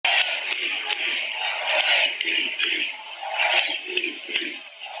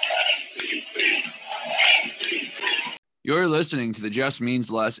You're listening to the Just Means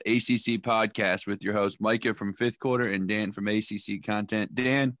Less ACC podcast with your host, Micah from Fifth Quarter and Dan from ACC Content.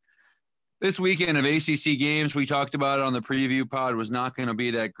 Dan, this weekend of ACC games, we talked about it on the preview pod, was not going to be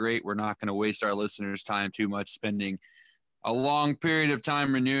that great. We're not going to waste our listeners' time too much spending a long period of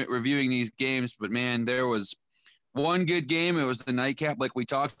time reviewing these games. But, man, there was one good game. It was the nightcap like we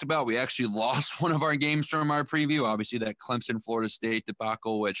talked about. We actually lost one of our games from our preview, obviously that Clemson-Florida State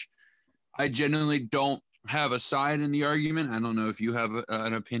debacle, which I genuinely don't have a side in the argument. I don't know if you have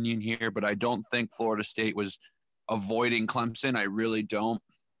an opinion here, but I don't think Florida State was avoiding Clemson. I really don't.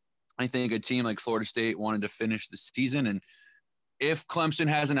 I think a team like Florida State wanted to finish the season, and if Clemson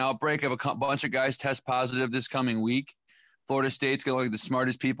has an outbreak of a bunch of guys test positive this coming week, Florida State's going to look like the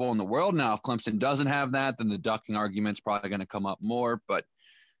smartest people in the world. Now, if Clemson doesn't have that, then the ducking argument's probably going to come up more, but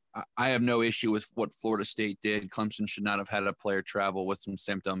I have no issue with what Florida State did. Clemson should not have had a player travel with some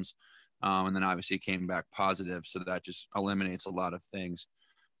symptoms. And then obviously came back positive. So that just eliminates a lot of things.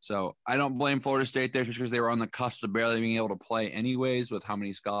 So I don't blame Florida State there just because they were on the cusp of barely being able to play anyways with how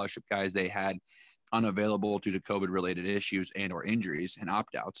many scholarship guys they had unavailable due to COVID-related issues and or injuries and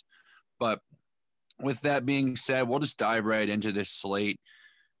opt-outs. But with that being said, we'll just dive right into this slate.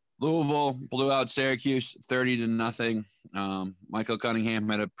 Louisville blew out Syracuse 30-0. Michael Cunningham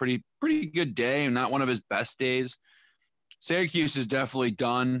had a pretty good day and not one of his best days. Syracuse is definitely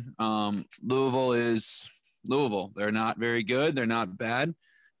done. Louisville is Louisville. They're not very good. They're not bad.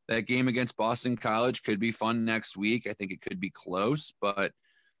 That game against Boston College could be fun next week. I think it could be close, but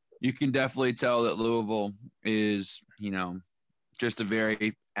you can definitely tell that Louisville is, just a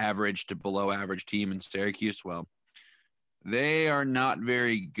very average to below average team, in Syracuse, well, they are not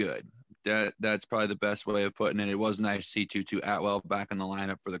very good. That's probably the best way of putting it. It was nice to see Tutu Atwell back in the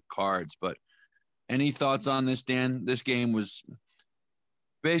lineup for the Cards, but any thoughts on this, Dan? This game was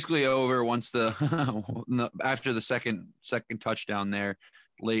basically over once after the second touchdown there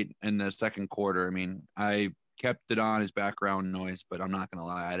late in the second quarter. I mean, I kept it on as background noise, but I'm not going to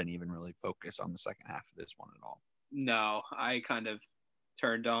lie, I didn't even really focus on the second half of this one at all. No, I kind of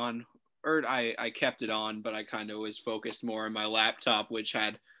turned on, or I kept it on, but I kind of was focused more on my laptop, which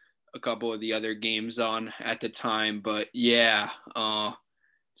had a couple of the other games on at the time. But yeah,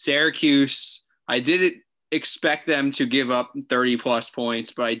 Syracuse, I didn't expect them to give up 30-plus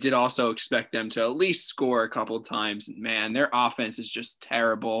points, but I did also expect them to at least score a couple of times. Man, their offense is just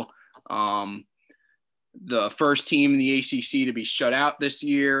terrible. The first team in the ACC to be shut out this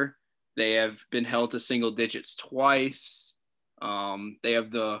year. They have been held to single digits twice. They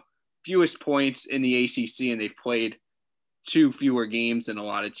have the fewest points in the ACC, and they've played 2 fewer games than a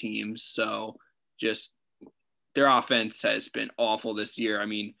lot of teams. So just their offense has been awful this year. I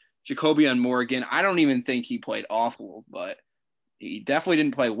mean, Jacobian Morgan, I don't even think he played awful, but he definitely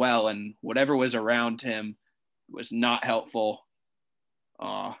didn't play well, and whatever was around him was not helpful.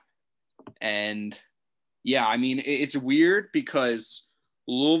 And yeah, I mean, it's weird because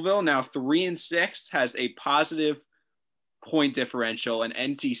Louisville, now 3-6, has a positive point differential, and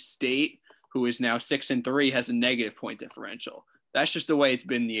NC State, who is now 6-3, has a negative point differential. That's just the way it's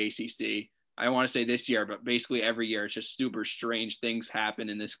been in the ACC. I don't want to say this year, but basically every year it's just super strange things happen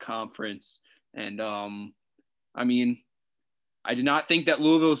in this conference. And, I mean, I did not think that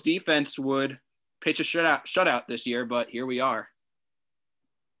Louisville's defense would pitch a shutout this year, but here we are.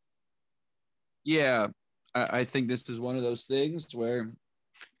 Yeah, I think this is one of those things where,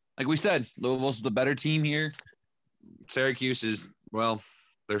 like we said, Louisville's the better team here. Syracuse is, well,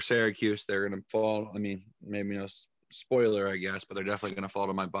 they're Syracuse. They're going to fall. I mean, maybe no spoiler, I guess, but they're definitely going to fall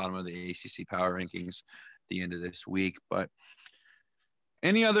to my bottom of the ACC power rankings at the end of this week. But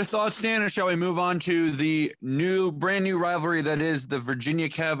any other thoughts, Dan, or shall we move on to the brand new rivalry that is the Virginia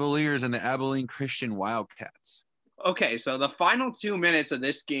Cavaliers and the Abilene Christian Wildcats? Okay, so the final 2 minutes of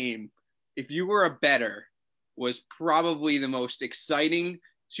this game, if you were a bettor, was probably the most exciting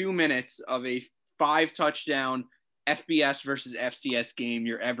 2 minutes of a 5-touchdown FBS versus FCS game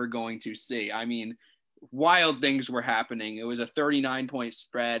you're ever going to see. I mean, wild things were happening. It was a 39-point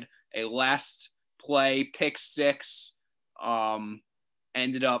spread, a last play pick 6,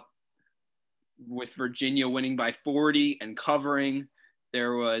 ended up with Virginia winning by 40 and covering.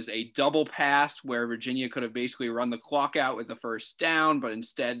 There was a double pass where Virginia could have basically run the clock out with the first down, but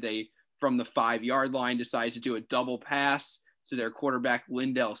instead they, from the 5-yard line, decided to do a double pass to their quarterback,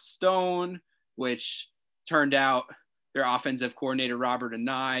 Lindell Stone, which turned out their offensive coordinator, Robert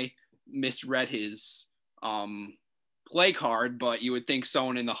Anae, misread his play card, but you would think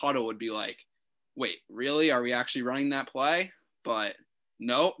someone in the huddle would be like, wait, really? Are we actually running that play? But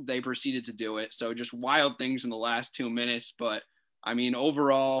no, they proceeded to do it. So just wild things in the last 2 minutes. But I mean,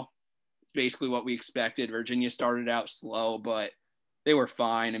 overall, basically what we expected. Virginia started out slow, but they were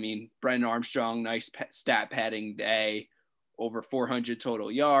fine. I mean, Brennan Armstrong, nice stat padding day, over 400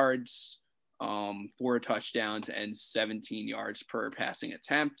 total yards, 4 touchdowns, and 17 yards per passing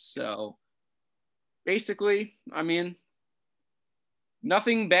attempt. So basically, I mean,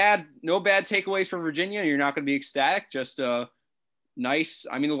 nothing bad, no bad takeaways for Virginia. You're not going to be ecstatic, just nice.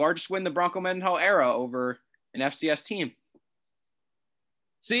 I mean, the largest win in the Bronco Mendenhall era over an FCS team.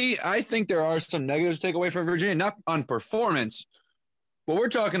 See, I think there are some negatives to take away from Virginia, not on performance, but we're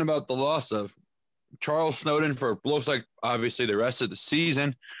talking about the loss of Charles Snowden for looks like obviously the rest of the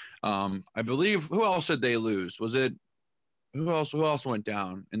season. I believe who else did they lose? Was it who else went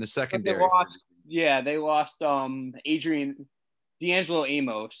down in the secondary? They lost D'Angelo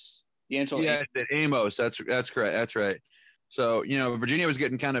Amos. Amos. That's correct. That's right. So, Virginia was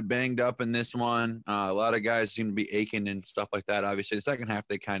getting kind of banged up in this one. A lot of guys seem to be aching and stuff like that. Obviously, the second half,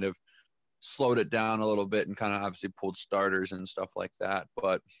 they kind of slowed it down a little bit and kind of obviously pulled starters and stuff like that.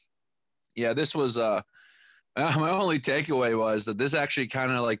 But, yeah, this was my only takeaway was that this actually kind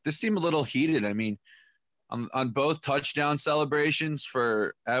of this seemed a little heated. I mean, on both touchdown celebrations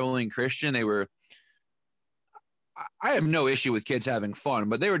for Abilene Christian, I have no issue with kids having fun,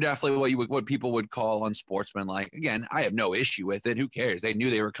 but they were definitely what people would call unsportsmanlike. Again, I have no issue with it. Who cares? They knew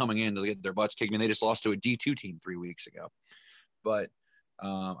they were coming in to get their butts kicked, and they just lost to a D2 team 3 weeks ago. But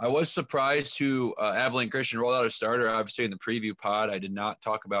I was surprised who Abilene Christian rolled out a starter. Obviously, in the preview pod, I did not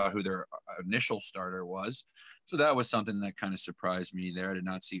talk about who their initial starter was. So that was something that kind of surprised me there. I did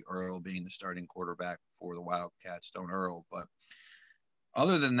not see Earl being the starting quarterback for the Wildcats, Stone Earl, but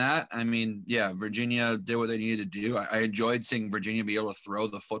other than that, I mean, yeah, Virginia did what they needed to do. I enjoyed seeing Virginia be able to throw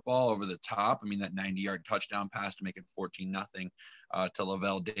the football over the top. I mean, that 90-yard touchdown pass to make it 14-0 to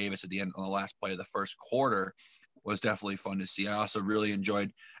Lavelle Davis at the end on the last play of the first quarter was definitely fun to see. I also really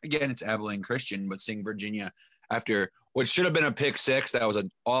enjoyed, again, it's Abilene Christian, but seeing Virginia after what should have been a pick six, that was an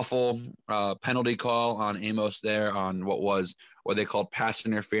awful penalty call on Amos there on what they called pass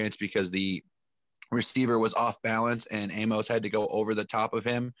interference because the receiver was off balance and Amos had to go over the top of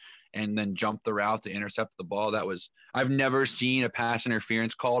him and then jump the route to intercept the ball. I've never seen a pass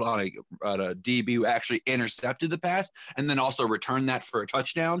interference called on a DB who actually intercepted the pass and then also returned that for a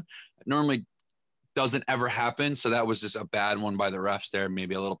touchdown. It normally doesn't ever happen. So that was just a bad one by the refs there.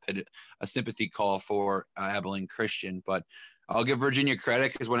 Maybe a sympathy call for Abilene Christian, but I'll give Virginia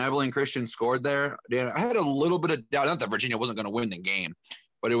credit because when Abilene Christian scored there, Dan, I had a little bit of doubt, not that Virginia wasn't going to win the game,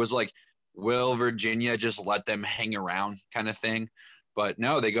 but it was like, will Virginia just let them hang around kind of thing? But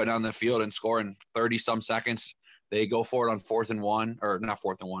no, they go down the field and score in 30-some seconds. They go for it on 4th and 1, or not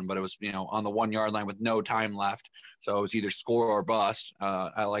 4th and 1, but it was, on the 1 yard line with no time left. So it was either score or bust.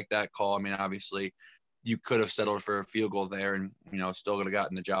 I like that call. I mean, obviously you could have settled for a field goal there and, still would have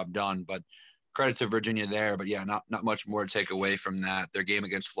gotten the job done. But credit to Virginia there. But yeah, not much more to take away from that. Their game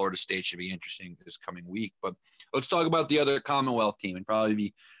against Florida State should be interesting this coming week. But let's talk about the other Commonwealth team and probably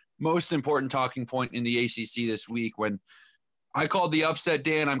the most important talking point in the ACC this week. When I called the upset,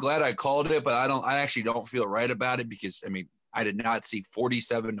 Dan, I'm glad I called it, but I actually don't feel right about it because, I mean, I did not see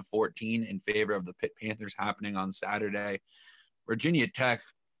 47-14 in favor of the Pitt Panthers happening on Saturday. Virginia Tech,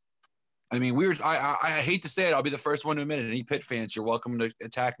 I mean, I hate to say it. I'll be the first one to admit it. Any Pitt fans, you're welcome to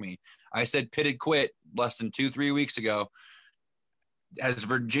attack me. I said Pitt had quit less than 2-3 weeks ago. Has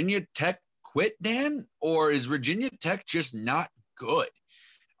Virginia Tech quit, Dan? Or is Virginia Tech just not good?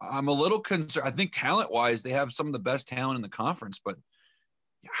 I'm a little concerned. I think talent-wise, they have some of the best talent in the conference, but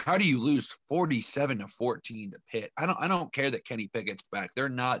how do you lose 47-14 to Pitt? I don't care that Kenny Pickett's back. They're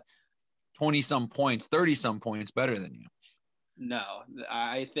not 20-some points, 30-some points better than you. No,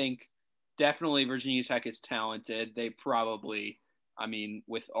 I think definitely Virginia Tech is talented. They probably, I mean,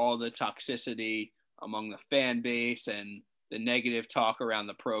 with all the toxicity among the fan base and the negative talk around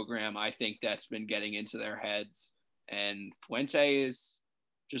the program, I think that's been getting into their heads. And Fuente is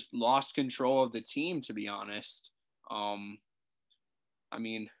just lost control of the team, to be honest. I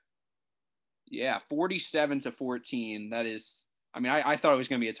mean, yeah, 47-14. That is, I mean, I thought it was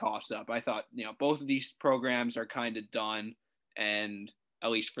going to be a toss-up. I thought, both of these programs are kind of done, and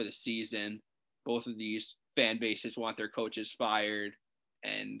at least for the season, both of these fan bases want their coaches fired.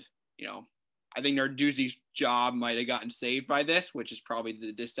 And, I think Narduzzi's job might have gotten saved by this, which is probably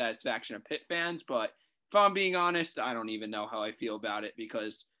the dissatisfaction of Pitt fans, but if I'm being honest, I don't even know how I feel about it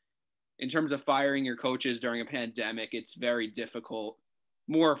because in terms of firing your coaches during a pandemic, it's very difficult.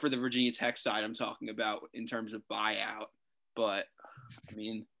 More for the Virginia Tech side I'm talking about in terms of buyout. But, I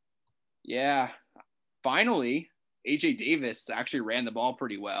mean, yeah, finally, A.J. Davis actually ran the ball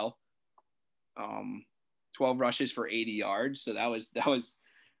pretty well. 12 rushes for 80 yards. So that was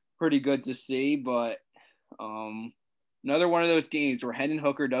pretty good to see. But another one of those games where Hendon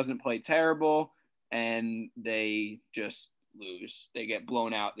Hooker doesn't play terrible and they just lose. They get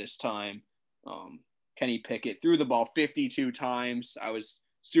blown out this time. Kenny Pickett threw the ball 52 times. I was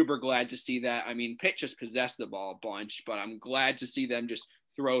super glad to see that. I mean, Pitt just possessed the ball a bunch, but I'm glad to see them just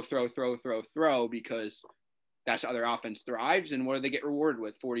throw because that's how their offense thrives. And what do they get rewarded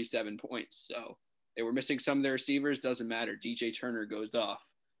with? 47 points. So they were missing some of their receivers. Doesn't matter. DJ Turner goes off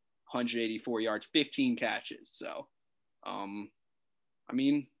 184 yards, 15 catches. So, I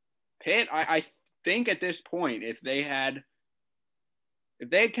mean, Pitt, I think at this point, if they had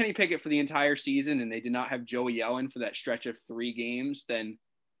Kenny Pickett for the entire season and they did not have Joey Yellen for that stretch of 3 games, then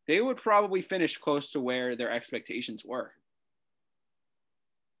they would probably finish close to where their expectations were.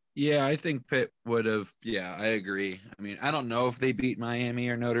 Yeah, I think Pitt would have. Yeah, I agree. I mean, I don't know if they beat Miami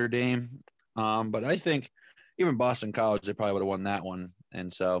or Notre Dame, but I think even Boston College, they probably would have won that one.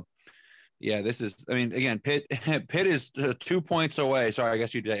 And so, yeah, this is. I mean, again, Pitt is 2 points away. Sorry, I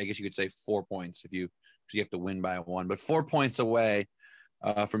guess you could say 4 points if you have to win by 1, but 4 points away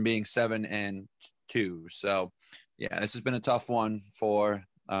from being 7-2. So, yeah, this has been a tough one for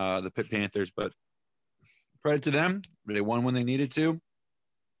the Pitt Panthers, but credit to them. They won when they needed to.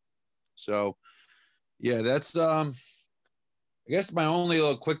 So, yeah, that's I guess my only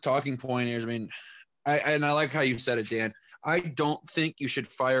little quick talking point here is, I mean, I like how you said it, Dan. I don't think you should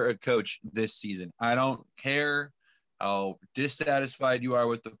fire a coach this season. I don't care how dissatisfied you are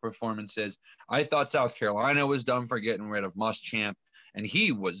with the performances. I thought South Carolina was done for getting rid of Muschamp, and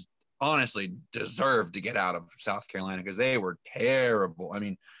he was honestly deserved to get out of South Carolina because they were terrible. I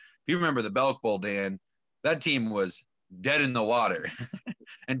mean, if you remember the Belk Bowl, Dan, that team was dead in the water.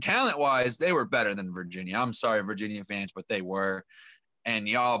 And talent-wise, they were better than Virginia. I'm sorry, Virginia fans, but they were. And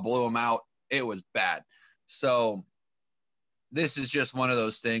y'all blew them out. It was bad. So this is just one of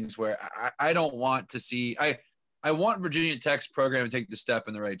those things where I don't want to see – I want Virginia Tech's program to take the step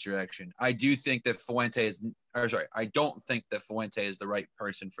in the right direction. I do think that I don't think that Fuente is the right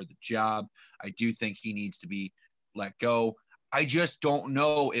person for the job. I do think he needs to be let go. I just don't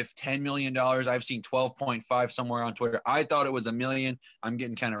know if $10 million, I've seen 12.5 somewhere on Twitter. I thought it was $1 million. I'm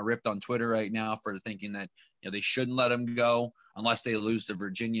getting kind of ripped on Twitter right now for thinking that, they shouldn't let him go unless they lose to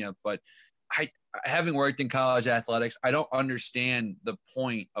Virginia. But having worked in college athletics, I don't understand the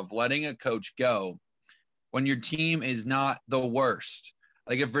point of letting a coach go when your team is not the worst.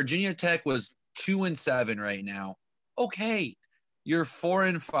 Like if Virginia Tech was 2-7 right now, okay. You're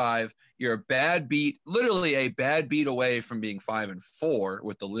 4-5. You're literally a bad beat away from being 5-4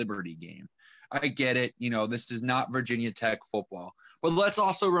 with the Liberty game. I get it. This is not Virginia Tech football, but let's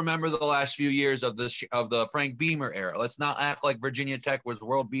also remember the last few years of the Frank Beamer era. Let's not act like Virginia Tech was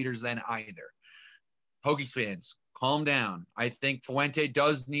world beaters then either. Hokies fans, calm down. I think Fuente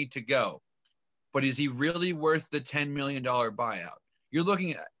does need to go, but is he really worth the $10 million buyout? You're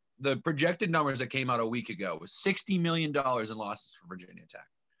looking at the projected numbers that came out a week ago was $60 million in losses for Virginia Tech.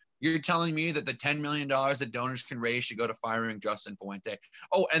 You're telling me that the $10 million that donors can raise should go to firing Justin Fuente.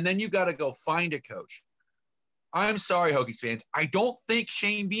 Oh, and then you got to go find a coach. I'm sorry, Hokies fans. I don't think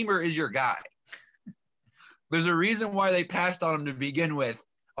Shane Beamer is your guy. There's a reason why they passed on him to begin with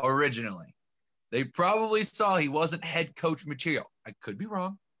originally. They probably saw he wasn't head coach material. I could be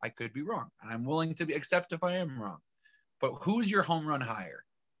wrong. I'm willing to accept if I am wrong. But who's your home run hire?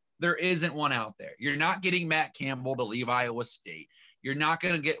 There isn't one out there. You're not getting Matt Campbell to leave Iowa State. You're not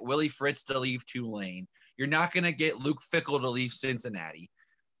going to get Willie Fritz to leave Tulane. You're not going to get Luke Fickell to leave Cincinnati.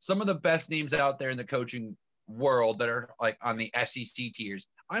 Some of the best names out there in the coaching world that are like on the SEC tiers.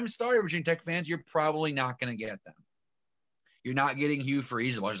 I'm sorry, Virginia Tech fans, you're probably not going to get them. You're not getting Hugh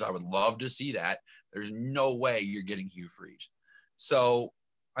Freeze, as much as I would love to see that. There's no way you're getting Hugh Freeze. So,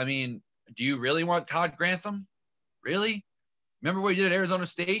 I mean, do you really want Todd Grantham? Really? Remember what he did at Arizona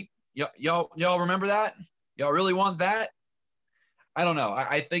State? Y'all remember that? Y'all really want that? I don't know.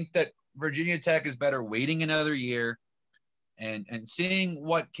 I think that Virginia Tech is better waiting another year and seeing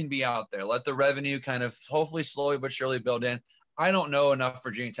what can be out there. Let the revenue kind of hopefully slowly but surely build in. I don't know enough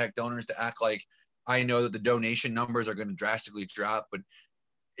Virginia Tech donors to act like I know that the donation numbers are going to drastically drop, but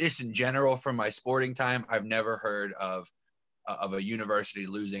just in general from my sporting time, I've never heard of a university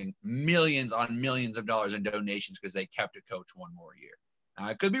losing millions on millions of dollars in donations because they kept a coach one more year. Now,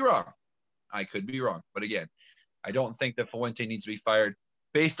 I could be wrong. But again, I don't think that Fuente needs to be fired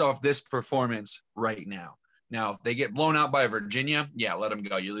based off this performance right now. Now, if they get blown out by Virginia, yeah, let them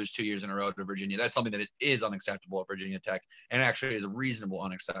go. You lose 2 years in a row to Virginia. That's something that is unacceptable at Virginia Tech and actually is a reasonable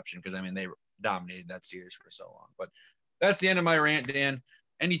unexception because, I mean, they dominated that series for so long. But that's the end of my rant, Dan.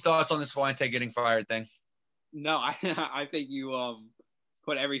 Any thoughts on this Fuente getting fired thing? No, I think you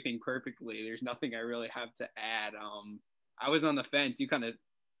put everything perfectly. There's nothing I really have to add. I was on the fence.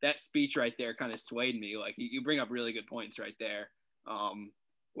 That speech right there kind of swayed me. Like you bring up really good points right there.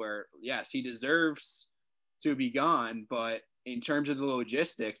 Where yes, he deserves to be gone, but in terms of the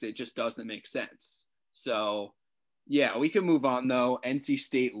logistics, it just doesn't make sense. So yeah, we can move on though. NC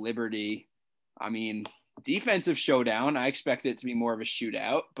State Liberty. I mean, defensive showdown. I expect it to be more of a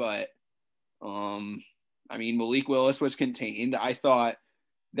shootout, but I mean, Malik Willis was contained. I thought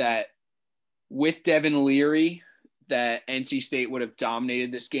that with Devin Leary, that NC State would have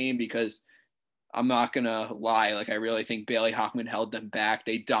dominated this game because I'm not going to lie. Like, I really think Bailey Hockman held them back.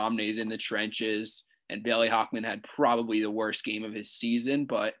 They dominated in the trenches, and Bailey Hockman had probably the worst game of his season,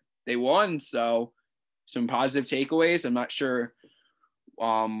 but they won. So some positive takeaways. I'm not sure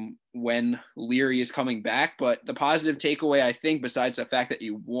when Leary is coming back, but the positive takeaway, I think, besides the fact that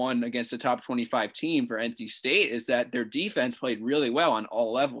you won against a top 25 team for NC State, is that their defense played really well on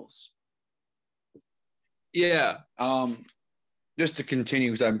all levels. Yeah. Just to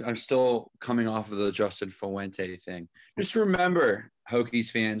continue, because I'm still coming off of the Justin Fuente thing. Just remember, Hokies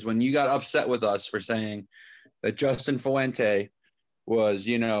fans, when you got upset with us for saying that Justin Fuente was,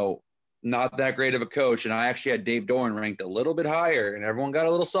 not that great of a coach, and I actually had Dave Doeren ranked a little bit higher, and everyone got a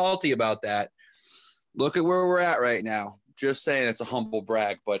little salty about that. Look at where we're at right now. Just saying, it's a humble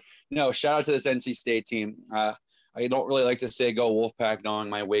brag, but no, shout out to this NC State team. I don't really like to say go Wolfpack, knowing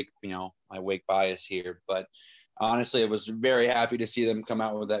my Wake bias here, but honestly, I was very happy to see them come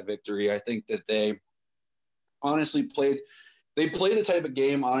out with that victory. I think that they honestly played the type of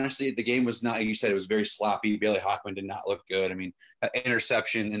game. Honestly, the game was not, you said it was very sloppy. Bailey Hockman did not look good. I mean, that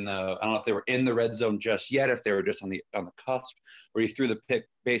interception I don't know if they were in the red zone just yet, if they were just on the cusp, where he threw the pick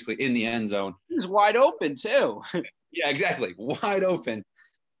basically in the end zone. He was wide open too. Yeah, exactly. Wide open.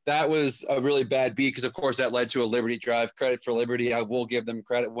 That was a really bad beat because, of course, that led to a Liberty drive. Credit for Liberty. I will give them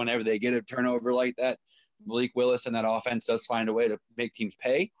credit whenever they get a turnover like that. Malik Willis and that offense does find a way to make teams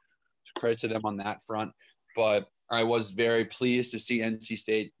pay. So credit to them on that front. But I was very pleased to see NC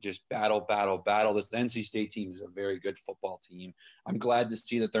State just battle. This NC State team is a very good football team. I'm glad to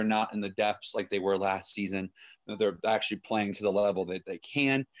see that they're not in the depths like they were last season, that they're actually playing to the level that they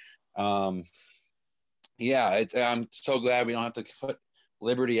can. I'm so glad we don't have to put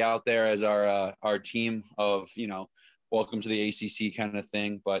Liberty out there as our team of, welcome to the ACC kind of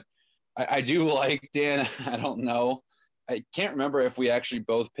thing. But I do like, Dan, I don't know. I can't remember if we actually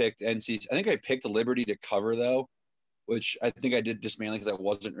both picked NC. I think I picked Liberty to cover, though, which I think I did just mainly because I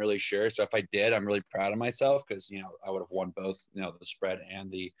wasn't really sure. So if I did, I'm really proud of myself because, I would have won both, the spread and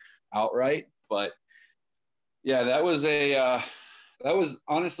the outright. But, yeah, that was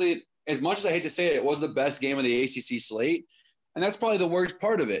honestly, as much as I hate to say it, it was the best game of the ACC slate. And that's probably the worst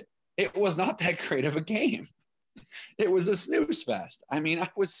part of it. It was not that great of a game. It was a snooze fest. I mean, I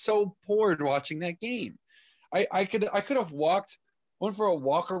was so bored watching that game. I could have went for a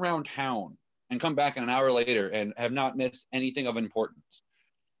walk around town and come back an hour later and have not missed anything of importance.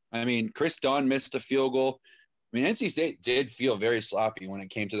 I mean, Chris Dunn missed a field goal. I mean, NC State did feel very sloppy when it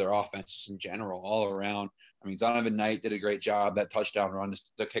came to their offenses in general, all around. I mean, Zonovan Knight did a great job. That touchdown run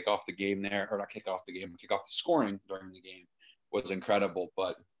to kick off the game there, or not kick off the game, kick off the scoring during the game was incredible.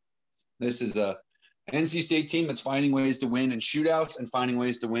 But this is a NC State team that's finding ways to win in shootouts and finding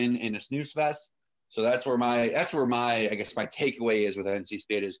ways to win in a snooze fest. So that's where my I guess my takeaway is with NC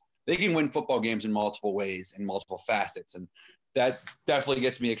State is they can win football games in multiple ways and multiple facets. And that definitely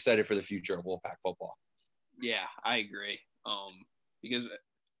gets me excited for the future of Wolfpack football. Yeah, I agree. Because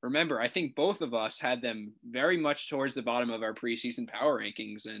remember, I think both of us had them very much towards the bottom of our preseason power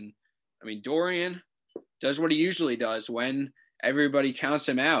rankings. And I mean, Dorian does what he usually does when everybody counts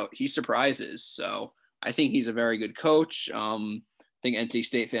him out. He surprises. So I think he's a very good coach. I think NC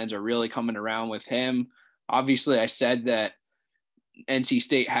State fans are really coming around with him. Obviously, I said that NC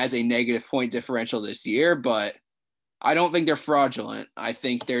State has a negative point differential this year, but I don't think they're fraudulent. I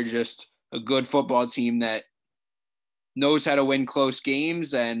think they're just a good football team that knows how to win close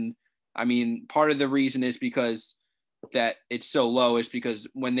games. And I mean, part of the reason is because that it's so low is because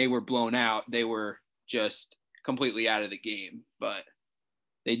when they were blown out, they were just completely out of the game. But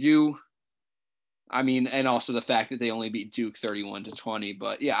they do, I mean, and also the fact that they only beat Duke 31-20.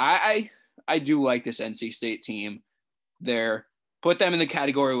 But yeah, I do like this NC State team. Put them in the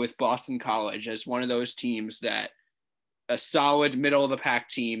category with Boston College as one of those teams that a solid middle of the pack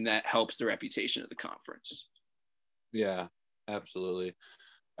team that helps the reputation of the conference. Yeah, absolutely.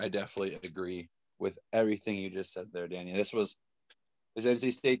 I definitely agree with everything you just said there, Danny. This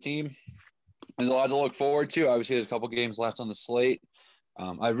NC State team. There's a lot to look forward to. Obviously, there's a couple games left on the slate.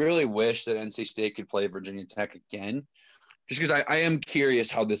 I really wish that NC State could play Virginia Tech again, just because I am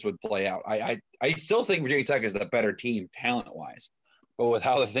curious how this would play out. I still think Virginia Tech is the better team talent-wise, but with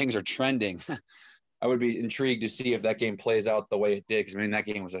how the things are trending, I would be intrigued to see if that game plays out the way it did. Because, I mean, that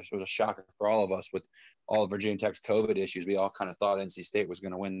game was a shocker for all of us with all of Virginia Tech's COVID issues. We all kind of thought NC State was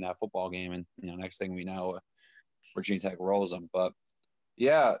going to win that football game. And, next thing we know, Virginia Tech rolls them. But,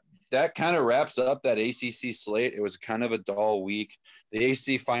 yeah, that kind of wraps up that ACC slate. It was kind of a dull week. The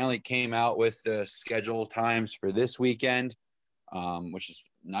ACC finally came out with the schedule times for this weekend, which is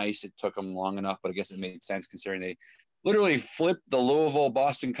nice. It took them long enough, but I guess it made sense considering they literally flipped the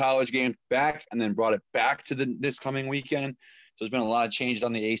Louisville-Boston College game back and then brought it back to this coming weekend. So there's been a lot of changes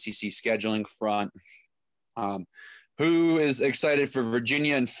on the ACC scheduling front. Who is excited for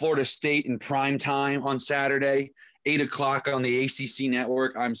Virginia and Florida State in prime time on Saturday, 8 o'clock on the ACC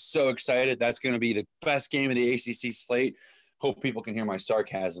network? I'm so excited. That's going to be the best game of the ACC slate. Hope people can hear my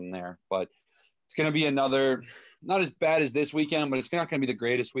sarcasm there, but it's going to be another, not as bad as this weekend, but it's not going to be the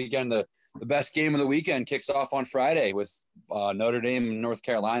greatest weekend. The best game of the weekend kicks off on Friday with Notre Dame and North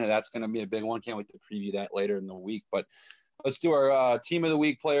Carolina. That's going to be a big one. Can't wait to preview that later in the week. But let's do our team of the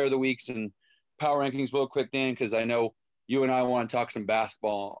week, player of the weeks, and power rankings real quick, Dan, because I know you and I want to talk some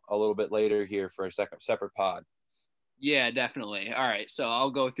basketball a little bit later here for a separate pod. Yeah, definitely. All right, so I'll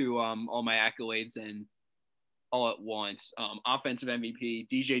go through all my accolades and all at once. Offensive MVP,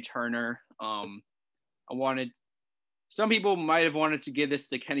 DJ Turner. Some people might have wanted to give this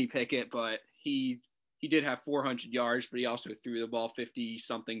to Kenny Pickett, but he did have 400 yards, but he also threw the ball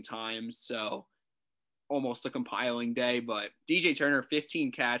 50-something times, so almost a compiling day. But DJ Turner,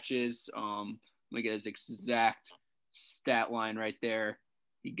 15 catches. Let me get his exact stat line right there.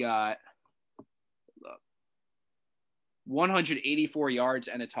 He got 184 yards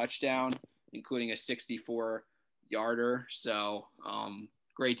and a touchdown, including a 64-yarder. So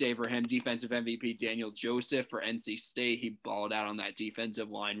great day for him. Defensive MVP Daniel Joseph for NC State. He balled out on that defensive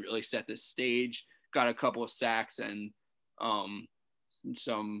line, really set the stage, got a couple of sacks and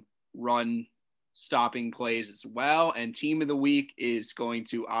some run stopping plays as well. And team of the week is going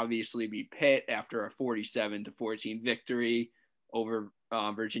to obviously be Pitt after a 47-14 victory over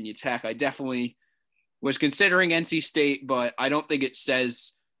Virginia Tech. I definitely was considering NC State, but I don't think it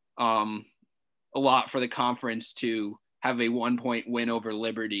says a lot for the conference to have a 1-point win over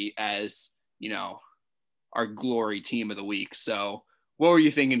Liberty as, our glory team of the week. So what were you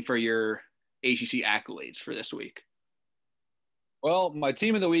thinking for your ACC accolades for this week? Well, my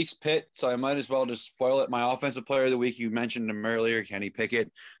team of the week's Pitt, so I might as well just spoil it. My offensive player of the week, you mentioned him earlier, Kenny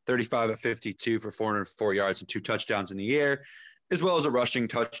Pickett, 35 of 52 for 404 yards and 2 touchdowns in the air, as well as a rushing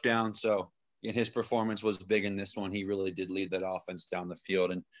touchdown. So his performance was big in this one. He really did lead that offense down the field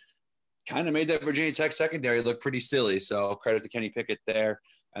and kind of made that Virginia Tech secondary look pretty silly. So credit to Kenny Pickett there.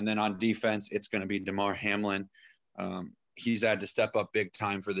 And then on defense, it's going to be Damar Hamlin. He's had to step up big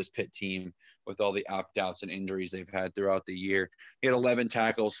time for this Pitt team with all the opt-outs and injuries they've had throughout the year. He had 11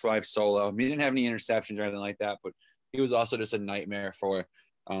 tackles, 5 solo. He didn't have any interceptions or anything like that, but he was also just a nightmare for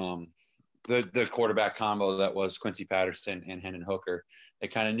the quarterback combo that was Quincy Patterson and Hendon Hooker. They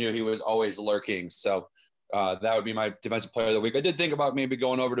kind of knew he was always lurking. So that would be my defensive player of the week. I did think about maybe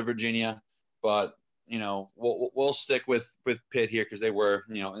going over to Virginia, but we'll stick with Pitt here because they were,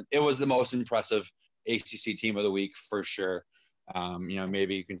 it was the most impressive ACC team of the week for sure.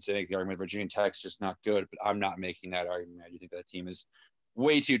 Maybe you can say the argument Virginia Tech's just not good, but I'm not making that argument. I do think that team is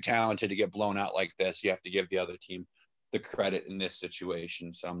way too talented to get blown out like this. You have to give the other team the credit in this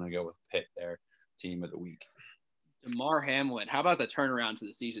situation. So I'm going to go with Pitt there, team of the week. Damar Hamlin, how about the turnaround to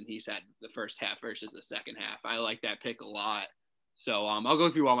the season he's had the first half versus the second half? I like that pick a lot. So I'll go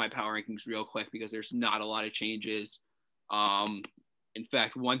through all my power rankings real quick because there's not a lot of changes. In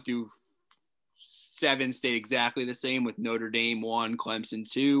fact, 1 through 7 stayed exactly the same with Notre Dame 1, Clemson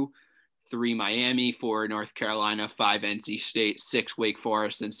 2, 3 Miami, 4 North Carolina, 5 NC State, 6 Wake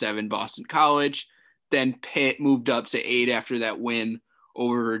Forest, and 7 Boston College. Then Pitt moved up to 8 after that win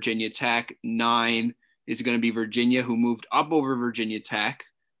over Virginia Tech. 9 is going to be Virginia, who moved up over Virginia Tech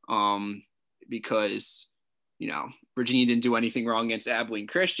because, Virginia didn't do anything wrong against Abilene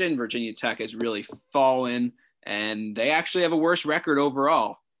Christian. Virginia Tech has really fallen, and they actually have a worse record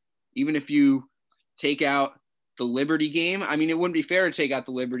overall. Even if you take out the Liberty game, I mean, it wouldn't be fair to take out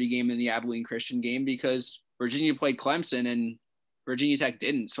the Liberty game and the Abilene Christian game because Virginia played Clemson and Virginia Tech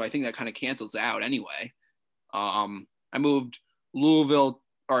didn't. So I think that kind of cancels out anyway. I moved Louisville,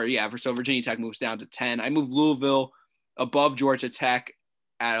 so Virginia Tech moves down to 10. I moved Louisville above Georgia Tech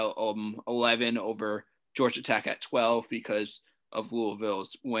at 11 over Georgia Tech at 12 because of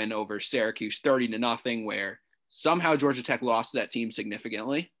Louisville's win over Syracuse 30-0, where somehow Georgia Tech lost that team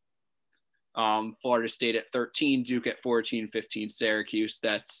significantly. Florida State at 13, Duke at 14, 15, Syracuse.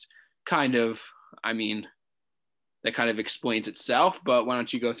 That's kind of, I mean, that kind of explains itself, but why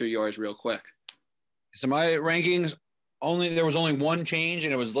don't you go through yours real quick? So my rankings, there was only one change,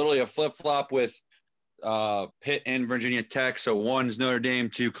 and it was literally a flip-flop with Pitt and Virginia Tech. So 1 is Notre Dame,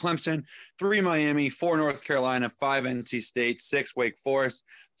 2 Clemson, 3 Miami, 4 North Carolina, 5 NC State, 6 Wake Forest,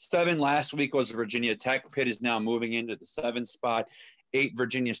 7 last week was Virginia Tech. Pitt is now moving into the 7th spot. 8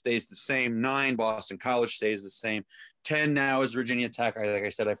 Virginia stays the same. 9 Boston College stays the same. 10 now is Virginia Tech. Like I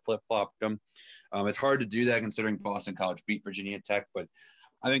said, I flip-flopped them. It's hard to do that considering Boston College beat Virginia Tech, but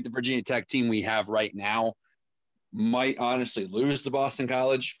I think the Virginia Tech team we have right now might honestly lose to Boston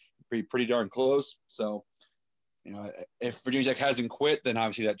College. Pretty darn close. So, if Virginia Tech hasn't quit, then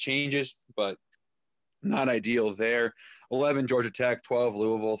obviously that changes, but not ideal there. 11 Georgia Tech, 12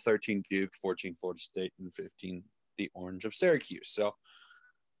 Louisville, 13 Duke, 14 Florida State, and 15 the Orange of Syracuse. So,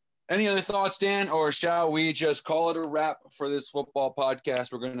 any other thoughts, Dan, or shall we just call it a wrap for this football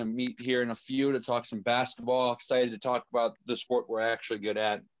podcast? We're going to meet here in a few to talk some basketball. Excited to talk about the sport we're actually good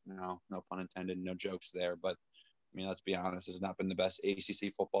at. No pun intended, no jokes there. But, I mean, let's be honest, this has not been the best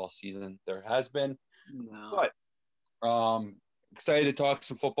ACC football season there has been. No. But excited to talk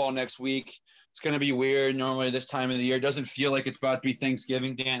some football next week. It's going to be weird. Normally this time of the year, it doesn't feel like it's about to be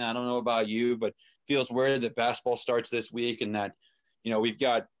Thanksgiving, Dan. I don't know about you, but it feels weird that basketball starts this week and that, we've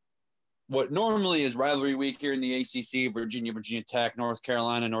got what normally is rivalry week here in the ACC, Virginia Tech, North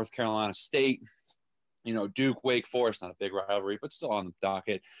Carolina State, Duke, Wake Forest, not a big rivalry, but still on the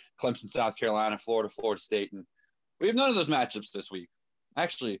docket. Clemson, South Carolina, Florida State. And we have none of those matchups this week.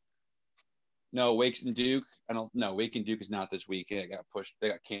 Actually, no, Wake and Duke is not this week. They got pushed. They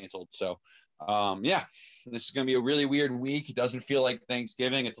got canceled. So, this is going to be a really weird week. It doesn't feel like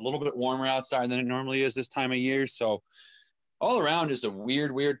Thanksgiving. It's a little bit warmer outside than it normally is this time of year. So, all around, just a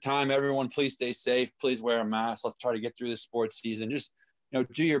weird time. Everyone, please stay safe. Please wear a mask. Let's try to get through this sports season. Just,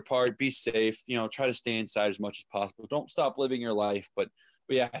 do your part. Be safe. Try to stay inside as much as possible. Don't stop living your life, but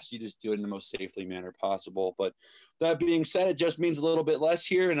we ask you just do it in the most safely manner possible. But that being said, it just means a little bit less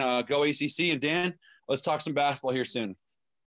here. And go ACC. And Dan, let's talk some basketball here soon.